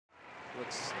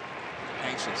Looks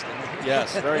anxious, doesn't he?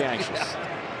 Yes, very anxious.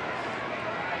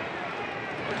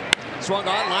 Swung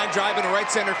on, line drive into right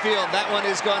center field. That one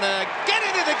is going to get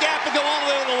into the gap and go all the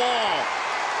way to the wall.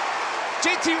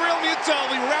 JT Realmuto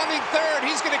will be rounding third.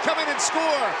 He's going to come in and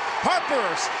score. Harper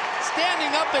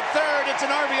standing up at third. It's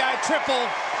an RBI triple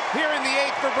here in the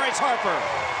eighth for Bryce Harper.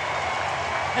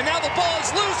 And now the ball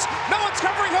is loose. No one's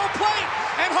covering home plate.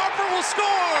 And Harper will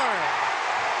score.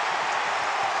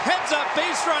 Heads up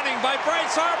base running by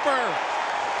Bryce Harper.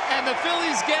 And the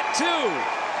Phillies get two.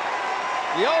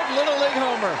 The old Little League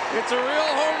homer. It's a real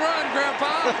home run,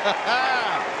 Grandpa.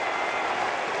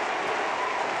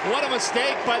 What a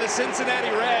mistake by the Cincinnati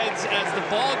Reds as the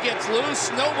ball gets loose.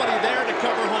 Nobody there to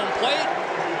cover home plate.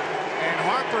 And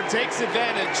Harper takes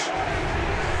advantage.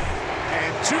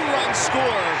 And 2 runs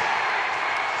scored.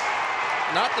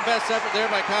 Not the best effort there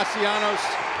by Castellanos.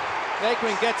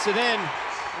 Bakeman gets it in,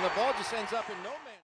 and the ball just ends up in no man's